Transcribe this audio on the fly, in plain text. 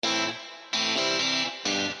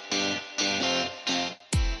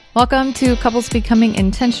Welcome to Couples Becoming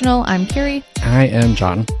Intentional. I'm Carrie. I am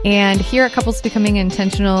John. And here at Couples Becoming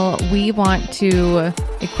Intentional, we want to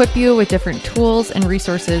equip you with different tools and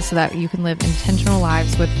resources so that you can live intentional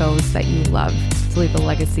lives with those that you love to leave a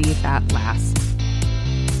legacy that lasts.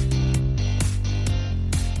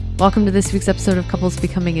 Welcome to this week's episode of Couples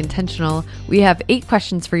Becoming Intentional. We have 8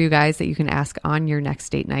 questions for you guys that you can ask on your next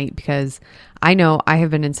date night, because I know I have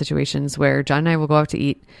been in situations where John and I will go out to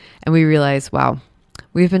eat and we realize, wow,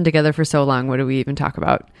 we've been together for so long. What do we even talk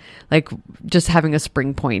about? Like, just having a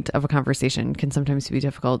spring point of a conversation can sometimes be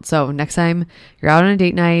difficult. So next time you're out on a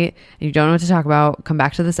date night and you don't know what to talk about, come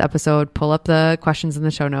back to this episode, pull up the questions in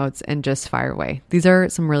the show notes and just fire away. These are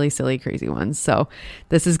some really silly, crazy ones. So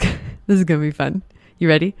this is going to be fun. You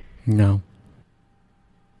ready? No.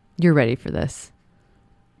 You're ready for this.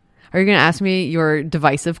 Are you going to ask me your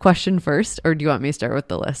divisive question first, or do you want me to start with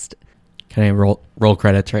the list? Can I roll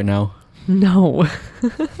credits right now? No.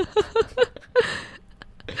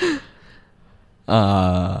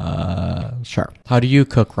 Sure. How do you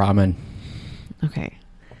cook ramen? Okay.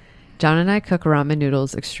 John and I cook ramen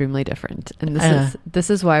noodles extremely different. And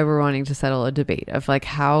this is why we're wanting to settle a debate of, like,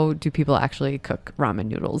 how do people actually cook ramen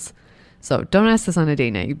noodles? So don't ask this on a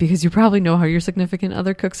date night, because you probably know how your significant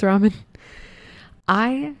other cooks ramen.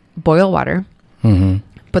 I boil water,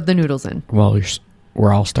 put the noodles in. Well,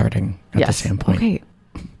 we're all starting at the same point. Okay.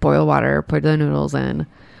 Boil water, put the noodles in,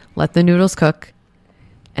 let the noodles cook,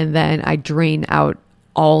 and then I drain out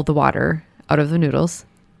all the water out of the noodles.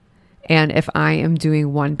 And if I am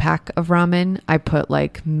doing 1 pack of ramen, I put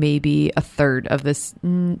like maybe a third to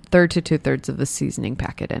 2/3 of the seasoning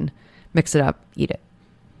packet in. Mix it up, eat it.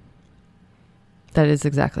 That is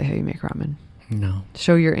exactly how you make ramen. No.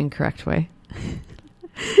 Show your incorrect way.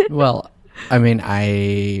 Well, I mean,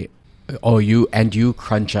 you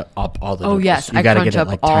crunch up all the noodles. Oh, yes. You I gotta crunch get up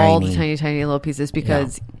it, like, all tiny. the tiny little pieces,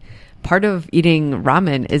 because part of eating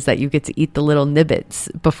ramen is that you get to eat the little nibbits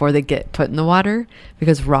before they get put in the water,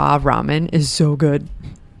 because raw ramen is so good.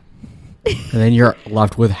 And then you're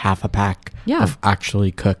left with half a pack Yeah. of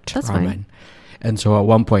actually cooked That's ramen. fine. And so at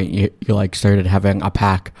one point you like started having a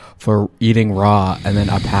pack for eating raw and then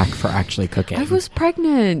a pack for actually cooking. I was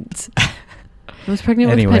pregnant. With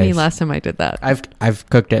Penny last time I did that. I've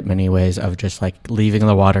cooked it many ways, of just like leaving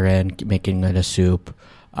the water in, making it a soup,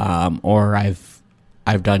 or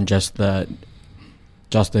I've done just the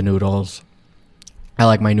noodles. I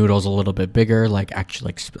like my noodles a little bit bigger, like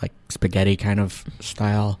actually like spaghetti kind of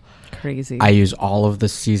style. Crazy. I use all of the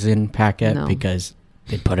season packet No. because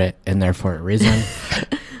they put it in there for a reason.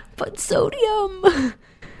 But sodium.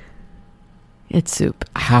 It's soup.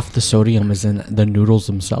 Half the sodium is in the noodles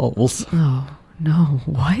themselves. Oh, no.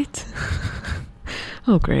 What?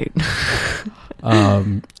 Oh, great.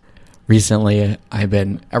 Recently,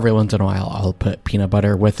 every once in a while, I'll put peanut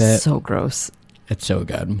butter with it. So gross. It's so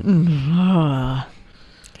good. Mm.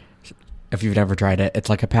 If you've never tried it, it's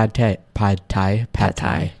like a pad thai.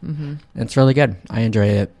 Mm-hmm. It's really good. I enjoy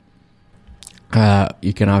it.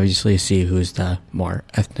 You can obviously see who's the more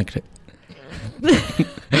ethnic.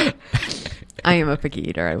 I am a picky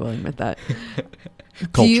eater. I will admit that.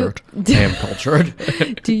 Cultured. I am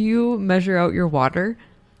cultured. Do you measure out your water?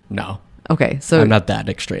 No. Okay, so I'm not that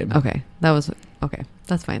extreme. Okay,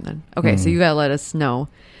 that's fine then. Okay, so you gotta let us know.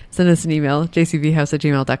 Send us an email,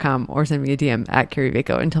 jcvhouse@gmail.com, or send me a DM at Carrie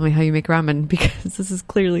Vaco and tell me how you make ramen, because this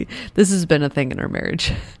has been a thing in our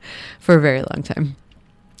marriage for a very long time.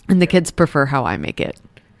 And the kids prefer how I make it.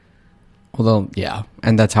 Well, yeah,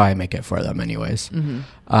 and that's how I make it for them anyways.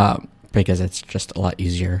 Because it's just a lot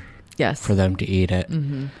easier for them to eat it.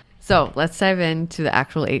 Mm-hmm. So let's dive into the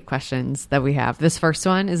actual 8 questions that we have. This first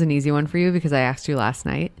one is an easy one for you because I asked you last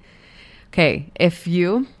night. Okay, if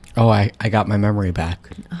you... Oh, I got my memory back.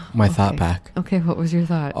 My thought back. Okay, what was your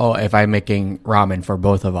thought? Oh, if I'm making ramen for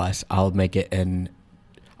both of us, I'll make it in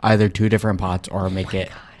either 2 different pots, or make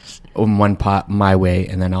it in one pot my way,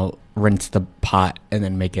 and then I'll rinse the pot and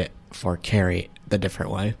then make it for Carrie the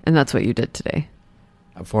different way. And that's what you did today.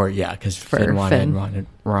 Because Finn wanted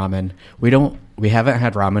ramen. We haven't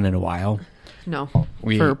had ramen in a while. No,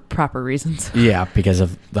 for proper reasons. Yeah, because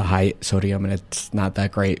of the high sodium, and it's not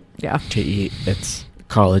that great to eat. It's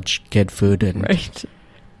college kid food, and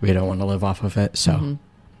we don't want to live off of it. So,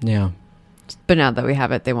 yeah. But now that we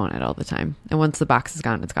have it, they want it all the time. And once the box is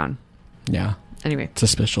gone, it's gone. Yeah. Anyway. It's a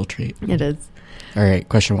special treat. It is. All right,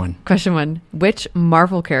 question 1. Question 1. Which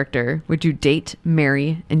Marvel character would you date,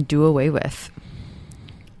 marry, and do away with?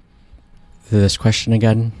 This question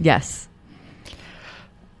again? Yes.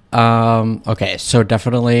 Okay, so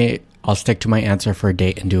definitely I'll stick to my answer for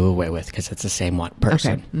date and do away with, because it's the same one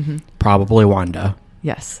person. Okay. Mm-hmm. Probably Wanda.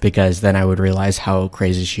 Yes. Because then I would realize how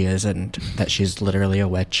crazy she is and that she's literally a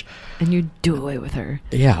witch. And you do away with her.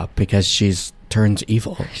 Yeah, because she's turns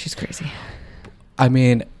evil. She's crazy. I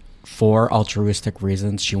mean, for altruistic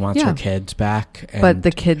reasons, she wants Yeah. her kids back. And But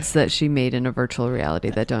the kids that she made in a virtual reality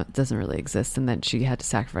that doesn't really exist, and that she had to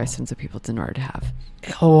sacrifice tons of people in order to have.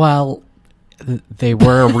 well, they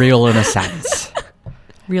were real in a sense.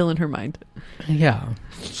 Real in her mind. Yeah.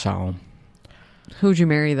 So, Who'd you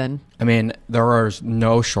marry then? I mean, there is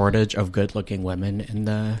no shortage of good-looking women in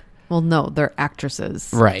the... Well, no, they're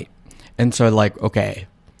actresses. Right. And so, like, okay,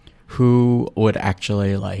 who would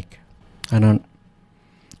actually, like...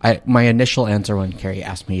 My initial answer when Carrie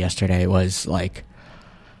asked me yesterday was, like,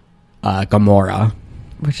 Gamora.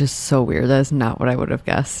 Which is so weird. That is not what I would have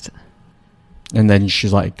guessed. And then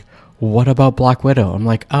she's like, what about Black Widow? I'm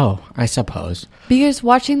like, oh, I suppose. Because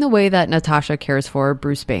watching the way that Natasha cares for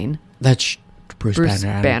Bruce Banner. That's Bruce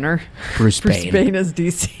Banner. Bruce Bruce Bane. Banner is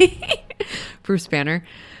DC. Bruce Banner,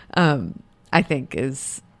 I think,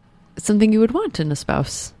 is something you would want in a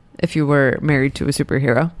spouse if you were married to a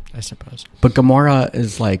superhero. I suppose. But Gamora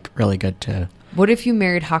is, like, really good to... What if you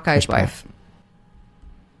married Hawkeye's wife?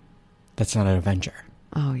 That's not an Avenger.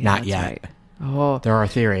 Oh, yeah. Not that's yet. Right. Oh. There are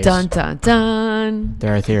theories. Dun, dun, dun.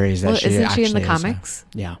 There are theories that isn't she in the actually comics?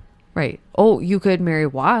 Yeah. Right. Oh, you could marry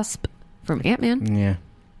Wasp from Ant-Man. Yeah.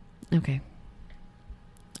 Okay.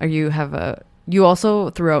 You also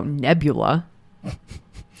threw out Nebula.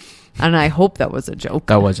 And I hope that was a joke.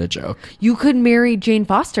 That was a joke. You could marry Jane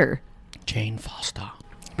Foster. Jane Foster.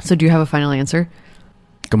 So do you have a final answer?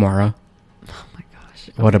 Gamora. Oh my gosh.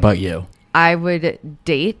 What about you? I would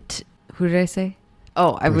date, who did I say?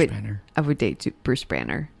 Oh, Bruce Banner. I would date Bruce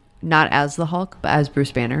Banner. Not as the Hulk, but as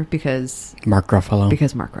Bruce Banner because Mark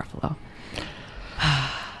Ruffalo. Mark Ruffalo.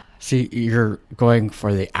 See, you're going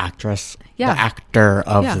for the actress, Yeah. the actor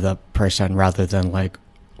of Yeah. the person rather than, like,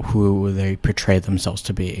 who they portray themselves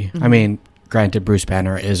to be. Mm-hmm. I mean, granted, Bruce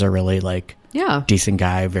Banner is a really, like, Yeah. decent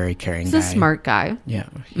guy, very caring He's guy. a smart guy. Yeah.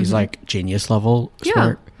 He's like genius level Yeah.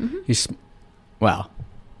 smart. Mhm. He's, well,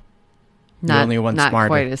 Not, only one not smarter.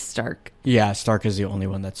 quite as Stark. yeah, Stark is the only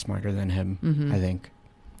one that's smarter than him, I think.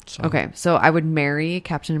 So Okay, so I would marry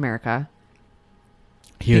Captain America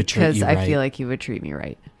he would treat because you I right. feel like he would treat me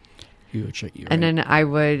right. He would treat you And right. then I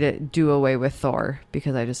would do away with Thor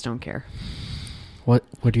because I just don't care. What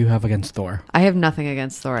do you have against Thor? I have nothing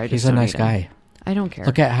against Thor. He's a nice him. guy. I don't care.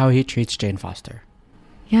 Look at how he treats Jane Foster.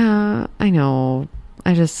 Yeah, I know.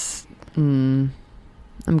 I just, I'm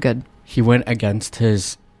good. He went against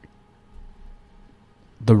the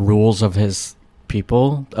rules of his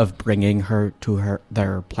people of bringing her to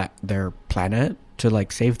their planet to,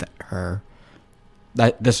 like, save her.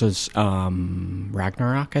 This was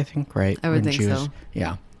Ragnarok, I think, right? I would When think so.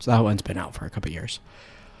 Yeah, so that one's been out for a couple of years.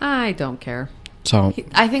 I don't care. So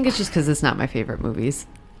I think it's just because it's not my favorite movies.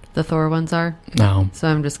 The Thor ones are. no, So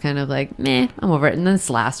I'm just kind of like, meh, I'm over it. And this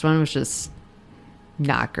last one was just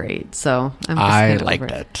not great. So I'm just I kind of liked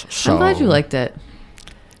over it. So I'm glad you liked it.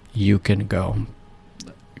 You can go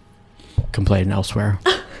complain elsewhere.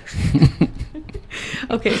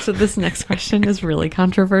 Okay, so this next question is really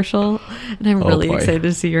controversial, and I'm really boy. excited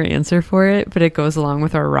to see your answer for it, but it goes along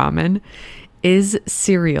with our ramen. Is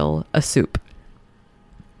cereal a soup?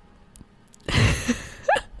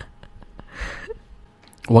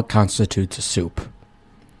 What constitutes a soup?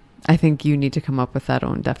 I think you need to come up with that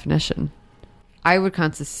own definition. I would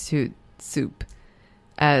constitute soup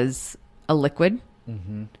as a liquid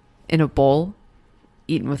in a bowl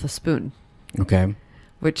eaten with a spoon, Okay.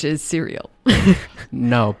 which is cereal.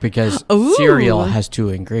 No, because Ooh. cereal has two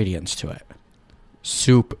ingredients to it.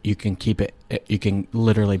 Soup, you can you can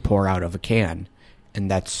literally pour out of a can, and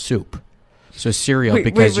that's soup. So cereal, Wait,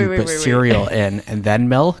 because wait, you wait, put wait, wait. cereal in and then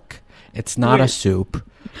milk, it's not a Wait. soup.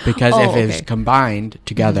 Because Oh, if it's okay. combined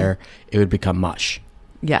together, it would become mush.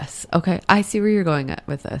 Yes. Okay. I see where you're going at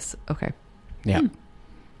with this. Okay. Yeah.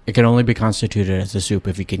 It can only be constituted as a soup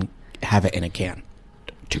if you can have it in a can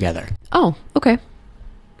together. Oh, okay.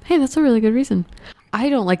 Hey, that's a really good reason. I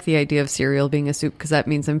don't like the idea of cereal being a soup because that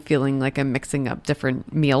means I'm feeling like I'm mixing up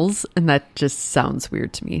different meals, and that just sounds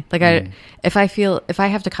weird to me. Like if I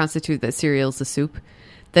have to constitute that cereal is a soup,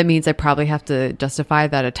 that means I probably have to justify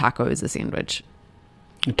that a taco is a sandwich.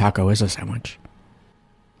 A taco is a sandwich.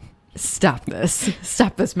 Stop this.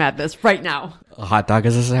 Stop this madness right now. A hot dog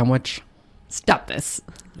is a sandwich. Stop this.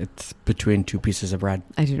 It's between two pieces of bread.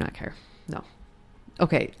 I do not care. No.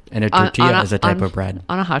 Okay. And a tortilla is a type of bread.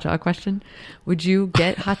 On a hot dog question, would you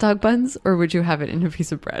get hot dog buns or would you have it in a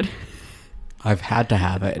piece of bread? I've had to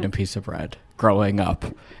have it in a piece of bread growing up,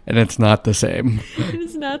 and it's not the same. It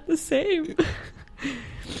is not the same.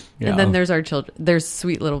 And then there's our children. There's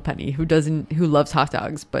sweet little Penny who loves hot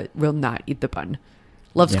dogs but will not eat the bun.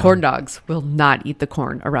 Loves corn dogs, will not eat the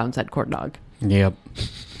corn around said corn dog. Yep.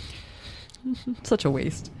 Such a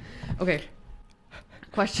waste. Okay.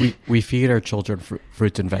 Question. We feed our children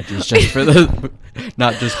fruits and veggies just for the,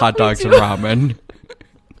 not just hot dogs and ramen.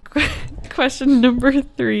 Question number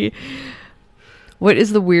 3. What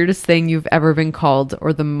is the weirdest thing you've ever been called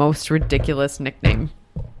or the most ridiculous nickname?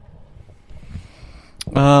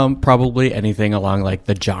 Probably anything along like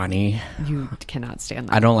the Johnny. You cannot stand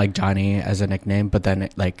that. I don't like Johnny as a nickname, but then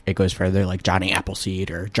it goes further, like Johnny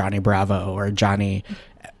Appleseed or Johnny Bravo or Johnny.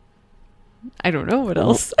 I don't know what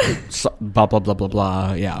else. Blah blah blah blah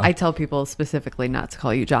blah. Yeah. I tell people specifically not to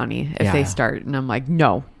call you Johnny if they start, and I'm like,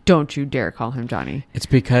 no, don't you dare call him Johnny. It's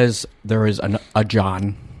because there was a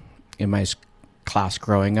John in my class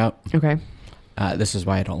growing up. Okay. This is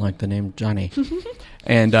why I don't like the name Johnny.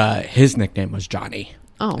 And his nickname was Johnny.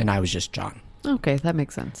 Oh. And I was just John. Okay, that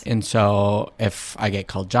makes sense. And so if I get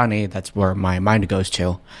called Johnny, that's where my mind goes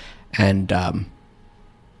to. And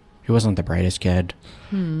he wasn't the brightest kid.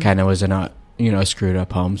 Kind of was in a screwed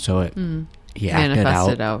up home, so he acted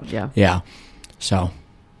manifested out. Yeah. Yeah. So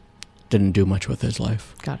didn't do much with his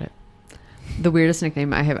life. Got it. The weirdest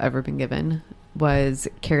nickname I have ever been given was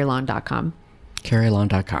CarrieLawn.com.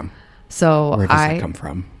 CarrieLawn.com. So where does that come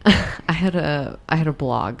from? I had a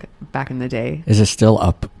blog back in the day. Is it still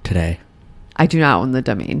up today? I do not own the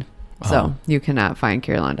domain, so you cannot find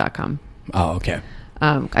CarrieLawn.com. Oh, okay.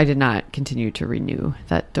 I did not continue to renew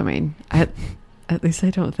that domain. At least I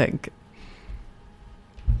don't think.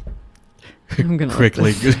 I'm gonna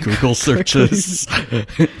quickly Google searches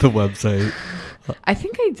the website. I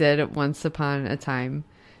think I did it once upon a time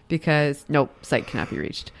because site cannot be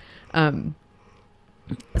reached.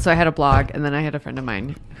 So I had a blog, and then I had a friend of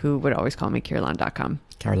mine who would always call me CarrieLawn.com.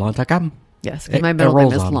 CarrieLawn.com. Yes, because my middle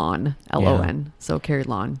name is Lawn, Lon. Yeah. So Carrie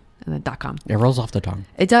Lawn, and then .com. It rolls off the tongue.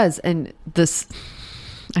 It does, and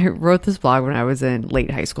I wrote this blog when I was in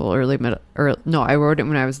late high school, I wrote it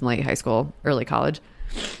when I was in late high school, early college.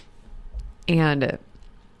 And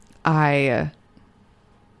I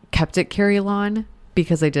kept it Carrie Lawn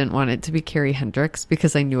because I didn't want it to be Carrie Hendricks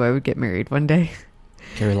because I knew I would get married one day.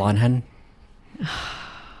 Carrie Lawnhen?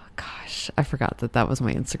 Gosh, I forgot that was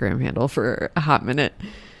my Instagram handle for a hot minute.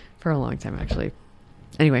 For a long time, actually.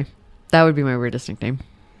 Anyway, that would be my weirdest nickname.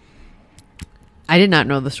 I did not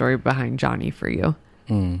know the story behind Johnny for you.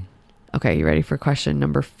 Okay, you ready for question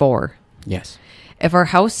number 4? Yes. If our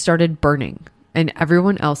house started burning and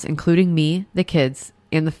everyone else, including me, the kids,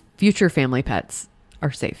 and the future family pets,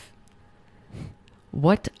 are safe,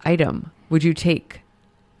 what item would you take?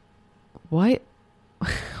 What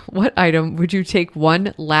item would you take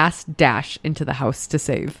one last dash into the house to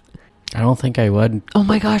save? I don't think I would. Oh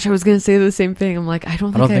my gosh, I was going to say the same thing. I'm like, I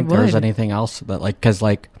don't think there's anything else that because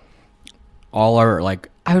all our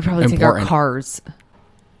I would probably take our cars.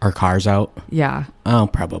 Our cars out? Yeah. Oh,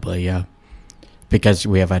 probably, yeah. Because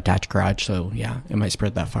we have an attached garage, so yeah, it might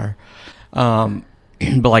spread that far.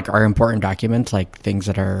 But our important documents, things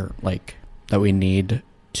that are that we need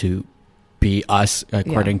to be us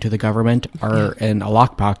according to the government, are in a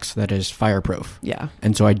lockbox that is fireproof. Yeah.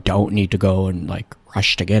 And so I don't need to go and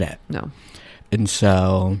rush to get it. No. And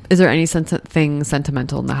so, is there any thing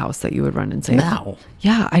sentimental in the house that you would run and save? No.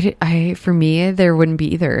 Yeah, I for me there wouldn't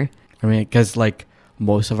be either. I mean, because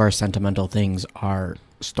most of our sentimental things are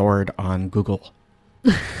stored on Google.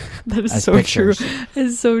 That is so pictures. True.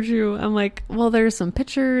 It's so true. I'm like, well, there's some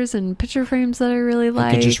pictures and picture frames that I really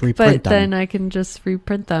like, but then I can just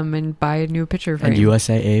reprint them and buy a new picture frame. And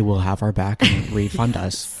USAA will have our back and refund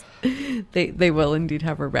us. They will indeed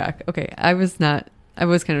have our back. Okay, I was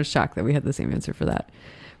kind of shocked that we had the same answer for that.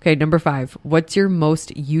 Okay, number 5. What's your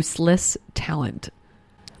most useless talent?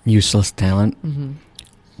 Useless talent? Mm-hmm.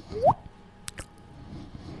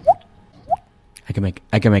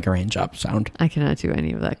 I can make a rain drop sound. I cannot do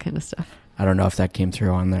any of that kind of stuff. I don't know if that came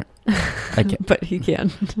through on there. But he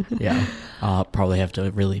can. Yeah. I'll probably have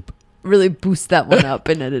to really boost that one up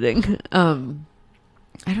in editing. When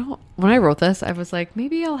I wrote this, I was like,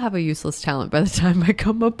 maybe I'll have a useless talent by the time I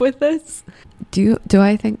come up with this. Do you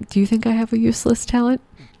think I have a useless talent?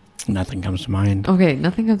 Nothing comes to mind. Okay,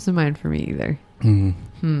 nothing comes to mind for me either. Mm.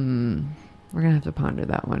 We're gonna have to ponder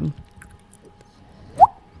that one.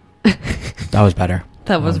 That was better.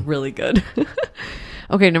 That was really good.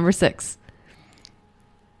 Okay, number 6.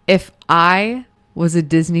 If I was a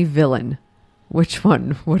Disney villain, which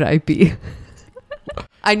one would I be?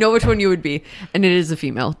 I know which one you would be, and it is a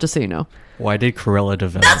female, just so you know. Why did Cruella de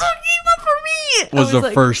Vil? That's what came up for me. Was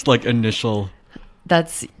the first initial.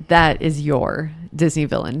 That is your Disney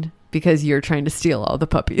villain. because you're trying to steal all the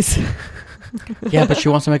puppies. Yeah, but she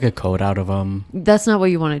wants to make a coat out of them. That's not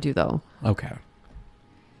what you want to do, though. Okay.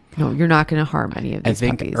 No, you're not going to harm any of these I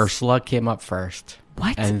think puppies. Ursula came up first.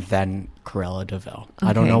 What? And then Cruella de Vil.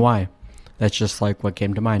 I don't Okay. know why. That's just like what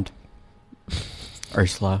came to mind.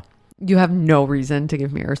 Ursula. You have no reason to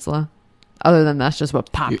give me Ursula, other than that's just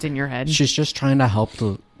what popped in your head. She's just trying to help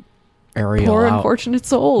the Ariel Poor out. unfortunate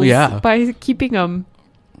souls. Yeah. By keeping them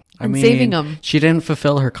I and mean, saving them. she didn't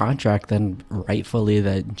fulfill her contract, then rightfully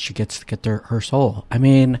that she gets to get her soul. I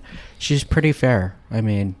mean, she's pretty fair. I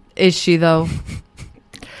mean, Is she, though?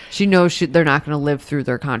 She knows they're not going to live through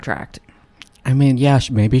their contract. yeah,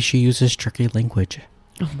 maybe she uses tricky language.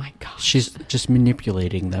 Oh, my gosh. She's just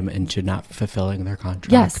manipulating them into not fulfilling their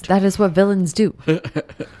contract. Yes, that is what villains do.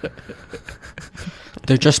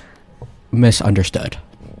 They're just misunderstood.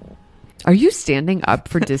 Are you standing up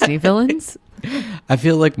for Disney villains? I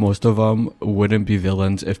feel like most of them wouldn't be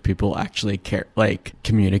villains if people actually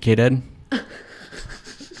communicated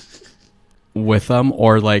with them,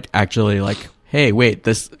 or actually hey, wait,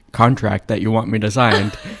 this contract that you want me to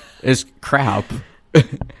sign is crap.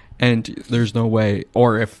 And there's no way,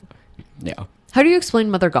 or if, yeah. How do you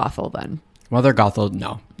explain Mother Gothel, then? Mother Gothel,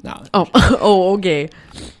 no. Oh, okay.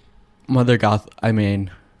 Mother Gothel,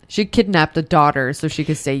 She kidnapped a daughter so she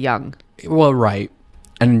could stay young. well, right.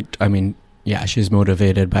 And, yeah, she's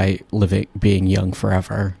motivated by being young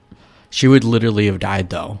forever. She would literally have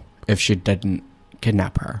died, though, if she didn't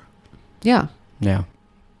kidnap her. Yeah. Yeah.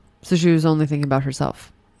 So she was only thinking about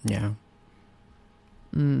herself. Yeah.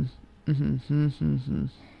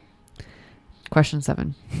 Question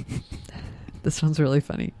 7. This one's really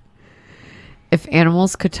funny. If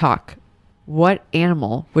animals could talk, what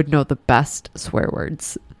animal would know the best swear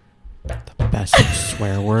words? The best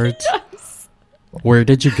swear words? Yes. Where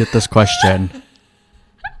did you get this question?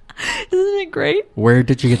 Isn't it great? Where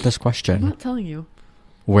did you get this I'm question? not telling you.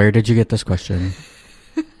 Where did you get this question?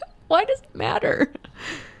 Why does it matter?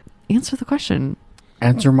 Answer the question.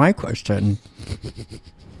 Answer my question.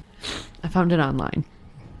 I found it online.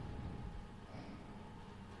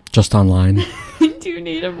 Just online. Do you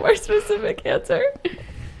need a more specific answer?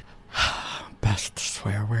 Best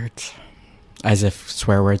swear words. As if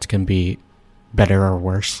swear words can be better or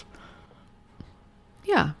worse.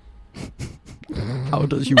 Yeah. How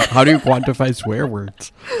do you quantify swear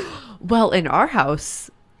words? Well, in our house,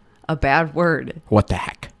 a bad word. What the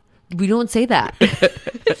heck? We don't say that.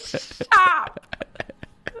 Stop.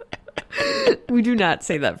 We do not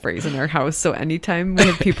say that phrase in our house. So anytime we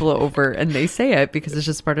have people over and they say it because it's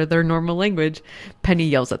just part of their normal language, Penny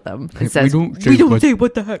yells at them and says, we don't say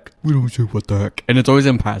what the heck. We don't say what the heck. And it's always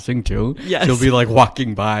in passing too. Yes. She'll be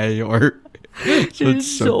walking by or It's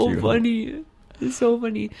so cute. funny. It's so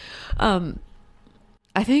funny.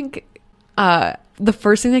 I think the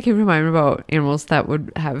first thing that came to mind about animals that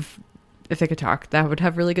would have, if they could talk, that would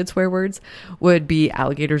have really good swear words would be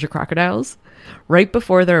alligators or crocodiles right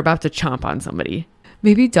before they're about to chomp on somebody.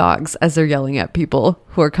 Maybe dogs as they're yelling at people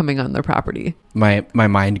who are coming on their property. My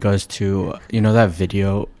mind goes to,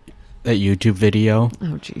 that YouTube video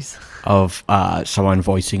Oh, jeez. of someone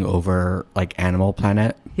voicing over Animal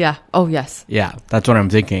Planet. Yeah. Oh, yes. Yeah, that's what I'm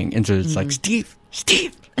thinking. And so it's Steve.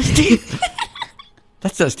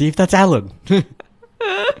 That's not Steve, that's Alan.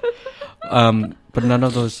 But none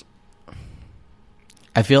of those.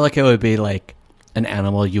 I feel like it would be an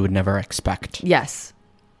animal you would never expect. Yes.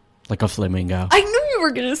 Like a flamingo. I knew you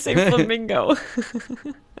were going to say flamingo.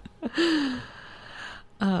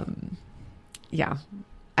 Yeah.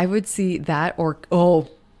 I would see that or,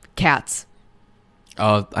 cats.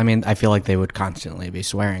 Oh, I feel like they would constantly be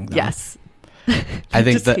swearing though. Yes. I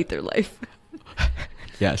think just that hate their life.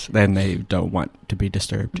 yes, then they don't want to be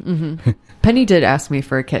disturbed. Penny did ask me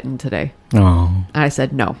for a kitten today. Oh. And I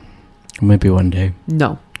said no. Maybe one day.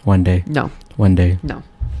 No. One day. No. One day. No.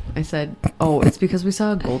 I said, oh, it's because we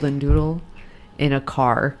saw a golden doodle in a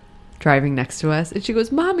car driving next to us. And she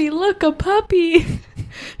goes, Mommy, look, a puppy.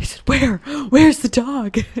 I said, where? Where's the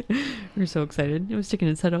dog? We were so excited. It was sticking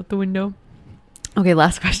its head out the window. Okay,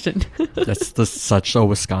 last question. That's such a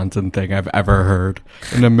Wisconsin thing I've ever heard.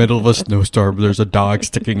 In the middle of a snowstorm, there's a dog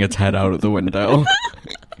sticking its head out of the window.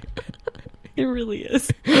 It really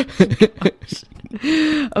is.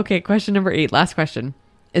 Okay, question number 8. Last question.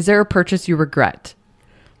 Is there a purchase you regret?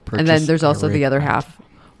 And then there's also the other half.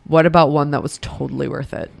 What about one that was totally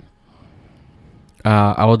worth it?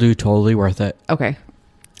 I will do totally worth it. Okay.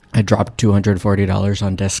 I dropped $240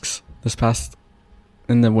 on discs this past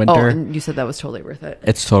in the Oh, winter. and you said that was totally worth it.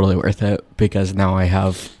 It's totally worth it because now I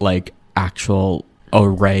have actual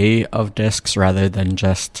array of discs rather than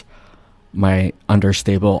just my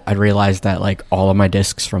understable, I realized that like all of my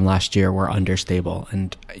discs from last year were understable,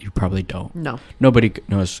 and you probably don't. No. Nobody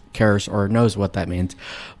cares or knows what that means,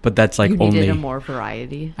 but that's like You only needed a more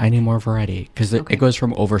variety. I need more variety because Okay. it goes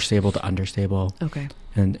from overstable to understable. Okay.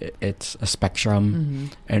 And it's a spectrum,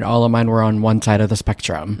 and all of mine were on one side of the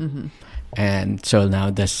spectrum. And so now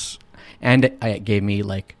this, and it gave me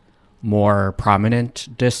like more prominent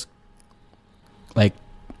disc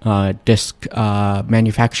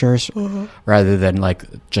manufacturers rather than like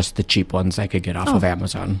just the cheap ones I could get off of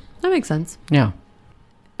Amazon. That makes sense. Yeah.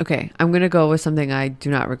 Okay, I'm going to go with something I do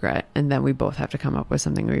not regret, and then we both have to come up with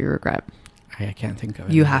something we regret. I can't think of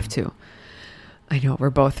it. You have to. I know, we're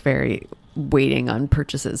both very waiting on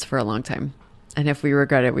purchases for a long time. And if we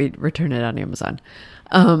regret it, we return it on Amazon.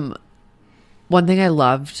 One thing I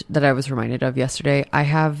loved that I was reminded of yesterday, I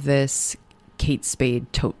have this Kate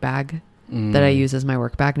Spade tote bag that I use as my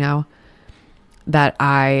work bag now that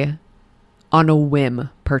I, on a whim,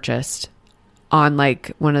 purchased on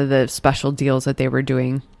like one of the special deals that they were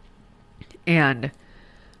doing. And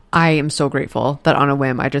I am so grateful that on a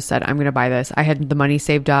whim, I just said, I'm going to buy this. I had the money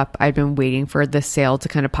saved up. I'd been waiting for this sale to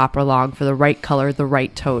kind of pop along for the right color, the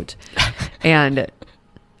right tote. And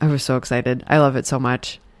I was so excited. I love it so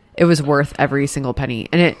much. It was worth every single penny.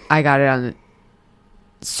 And I got it on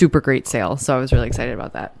super great sale. So I was really excited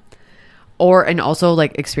about that. And also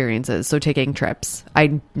like experiences. So taking trips.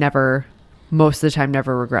 I most of the time,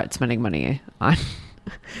 never regret spending money on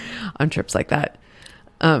trips like that.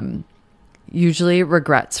 Usually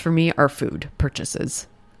regrets for me are food purchases.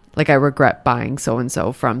 Like I regret buying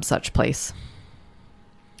so-and-so from such place.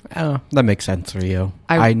 Oh, that makes sense for you.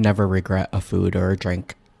 I never regret a food or a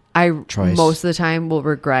drink choice. Most of the time will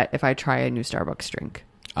regret if I try a new Starbucks drink.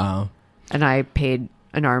 Oh. And I paid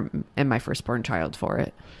an arm and my firstborn child for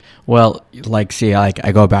it. Well, like, see, like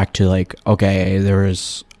I go back to like, okay, there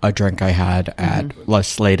was a drink I had at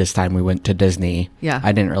latest time we went to Disney. Yeah.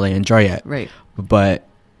 I didn't really enjoy it. Right. But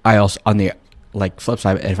I also, on the like flip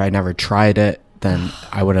side, if I never tried it, then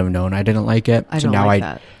I would have known I didn't like it. I don't like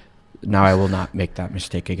that. Now I will not make that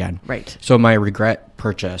mistake again. Right. So my regret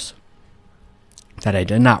purchase that I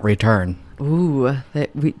did not return. Ooh,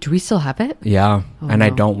 do we still have it? Yeah. Oh, and I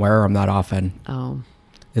no. don't wear them that often. Oh.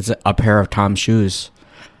 It's a pair of Tom's shoes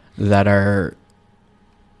that are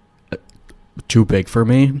too big for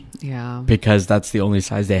me. Yeah. Because that's the only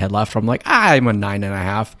size they had left. I'm like, I'm a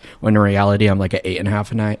 9.5. When in reality, I'm like an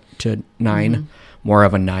 8.5 to 9. More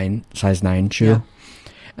of a size 9 shoe. Yeah.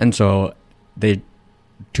 And so they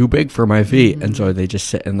too big for my feet. And so they just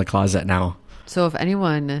sit in the closet now. So if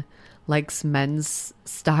anyone likes men's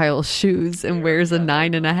style shoes and wears a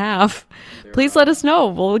 9.5, please let us know.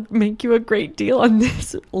 We'll make you a great deal on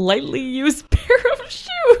this lightly used pair of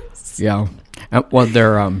shoes. Yeah. Well,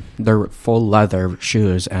 they're full leather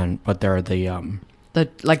shoes, but they're the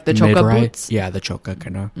Choka boots. Yeah, the Choka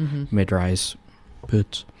kind of mid-rise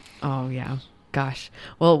boots. Oh yeah, gosh.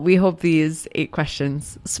 Well, we hope these 8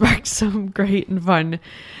 questions sparked some great and fun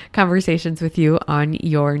conversations with you on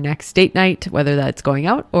your next date night, whether that's going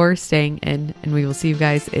out or staying in. And we will see you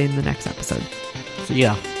guys in the next episode. See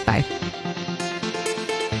ya. Bye.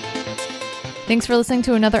 Thanks for listening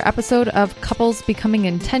to another episode of Couples Becoming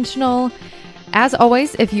Intentional. As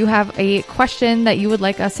always, if you have a question that you would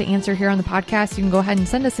like us to answer here on the podcast, you can go ahead and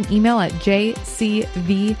send us an email at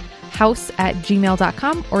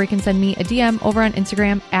jcvhouse@gmail.com, or you can send me a DM over on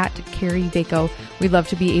Instagram at Carrie Daco. We'd love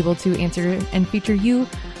to be able to answer and feature you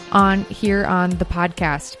here on the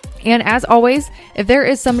podcast. And as always, if there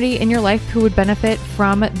is somebody in your life who would benefit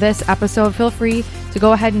from this episode, feel free to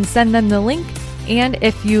go ahead and send them the link. And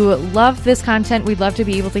if you love this content, we'd love to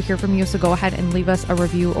be able to hear from you. So go ahead and leave us a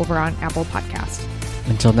review over on Apple Podcast.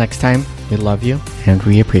 Until next time, we love you and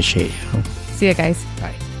we appreciate you. See ya, guys.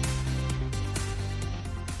 Bye.